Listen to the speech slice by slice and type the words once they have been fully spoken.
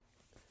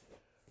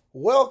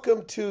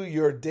Welcome to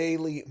your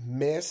daily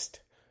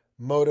missed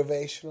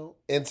motivational,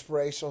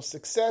 inspirational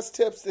success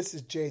tips. This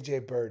is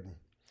JJ Burden.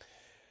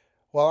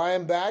 Well, I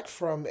am back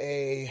from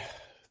a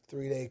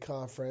 3-day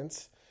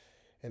conference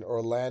in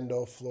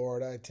Orlando,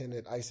 Florida. I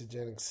attended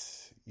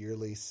Isagenix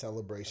yearly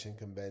celebration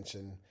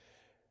convention.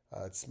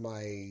 It's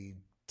my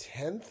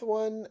 10th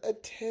one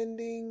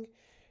attending,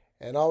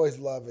 and I always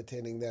love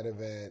attending that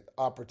event.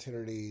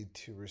 Opportunity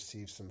to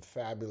receive some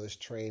fabulous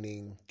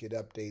training, get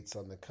updates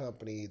on the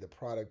company, the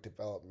product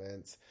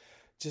developments,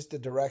 just the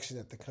direction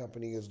that the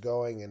company is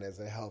going in as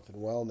a health and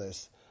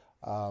wellness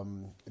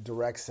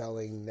direct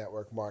selling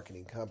network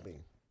marketing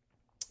company.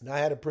 Now, I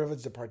had a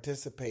privilege to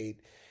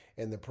participate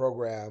in the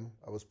program.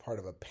 I was part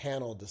of a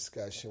panel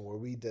discussion where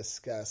we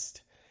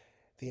discussed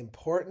the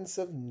importance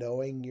of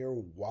knowing your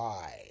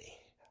why.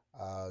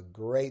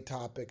 Great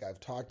topic. I've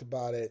talked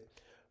about it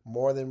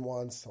more than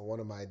once on one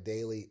of my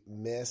daily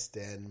missed,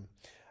 and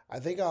I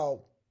think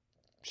I'll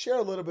share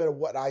a little bit of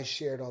what I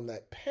shared on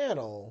that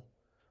panel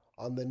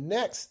on the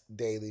next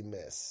daily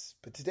miss.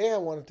 But today I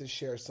wanted to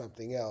share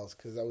something else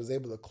because I was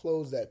able to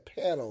close that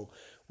panel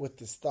with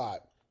this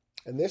thought.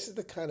 And this is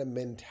the kind of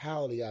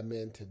mentality I'm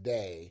in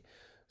today.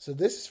 So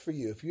this is for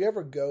you. If you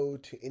ever go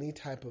to any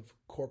type of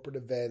corporate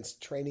events,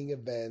 training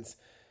events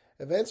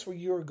where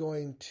you're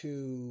going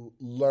to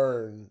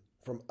learn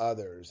from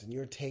others and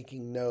you're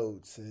taking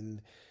notes,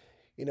 and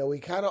we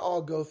kind of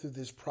all go through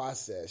this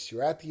process.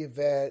 You're at the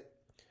event,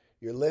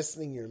 you're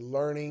listening, you're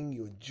learning,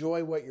 you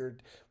enjoy what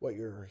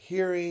you're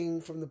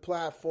hearing from the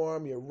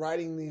platform, you're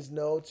writing these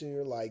notes, and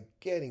you're like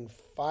getting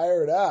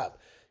fired up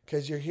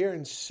because you're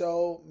hearing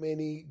so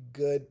many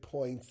good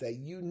points that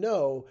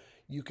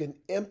you can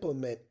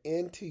implement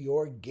into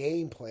your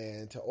game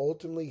plan to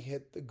ultimately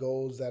hit the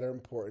goals that are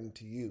important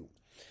to you.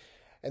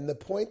 And the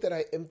point that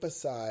I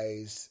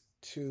emphasize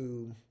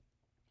to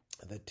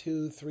the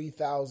 2,000,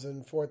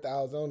 3,000,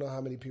 4,000, I don't know how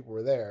many people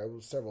were there, it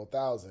was several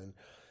thousand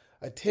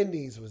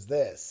attendees, was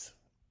this.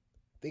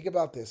 Think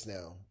about this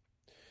now.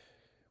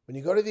 When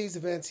you go to these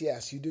events,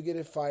 yes, you do get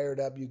it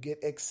fired up, you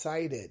get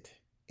excited,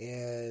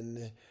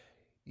 and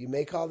you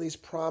make all these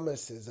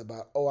promises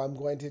about, I'm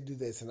going to do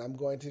this, and I'm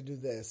going to do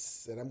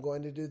this, and I'm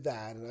going to do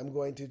that, and I'm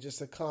going to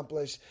just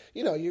accomplish,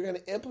 you're going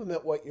to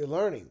implement what you're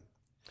learning.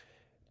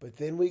 But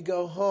then we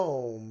go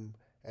home,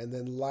 and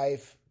then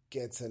life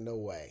gets in the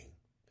way.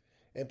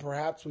 And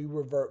perhaps we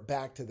revert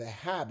back to the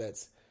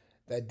habits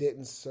that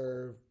didn't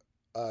serve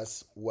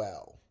us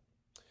well.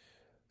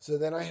 So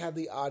then I had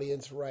the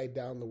audience write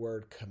down the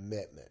word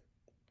commitment.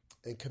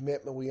 And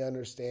commitment, we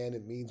understand,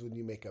 it means when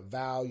you make a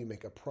vow, you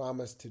make a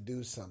promise to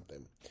do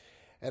something.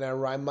 And I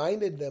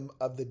reminded them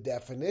of the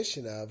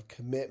definition of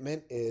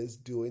commitment is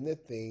doing the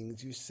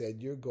things you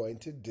said you're going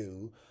to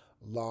do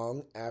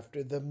long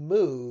after the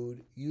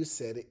mood you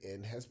said it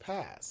in has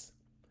passed.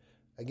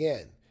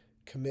 Again,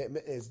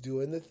 commitment is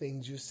doing the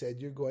things you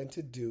said you're going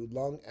to do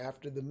long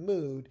after the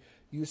mood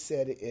you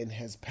said it in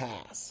has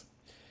passed.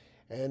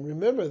 And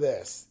remember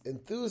this,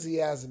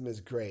 enthusiasm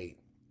is great.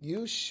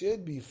 You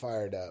should be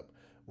fired up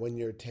when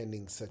you're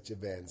attending such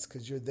events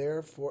because you're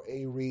there for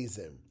a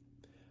reason.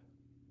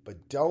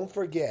 But don't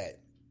forget,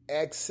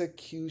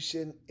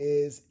 execution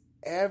is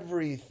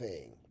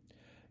everything.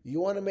 You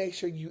want to make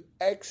sure you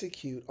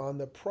execute on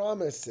the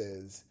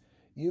promises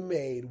you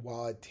made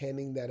while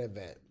attending that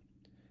event.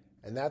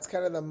 And that's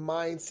kind of the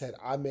mindset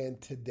I'm in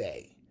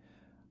today.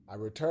 I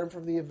returned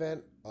from the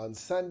event on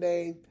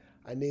Sunday.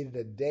 I needed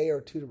a day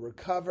or two to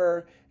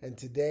recover, and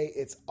today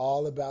it's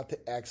all about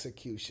the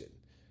execution.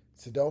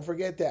 So don't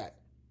forget that.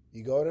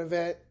 You go to an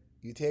event,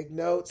 you take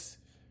notes,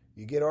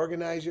 you get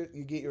organized,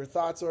 you get your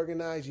thoughts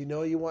organized, you know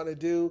what you want to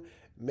do,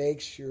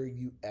 make sure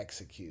you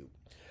execute.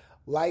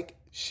 Like,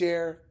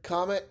 share,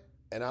 comment,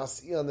 and I'll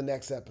see you on the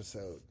next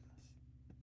episode.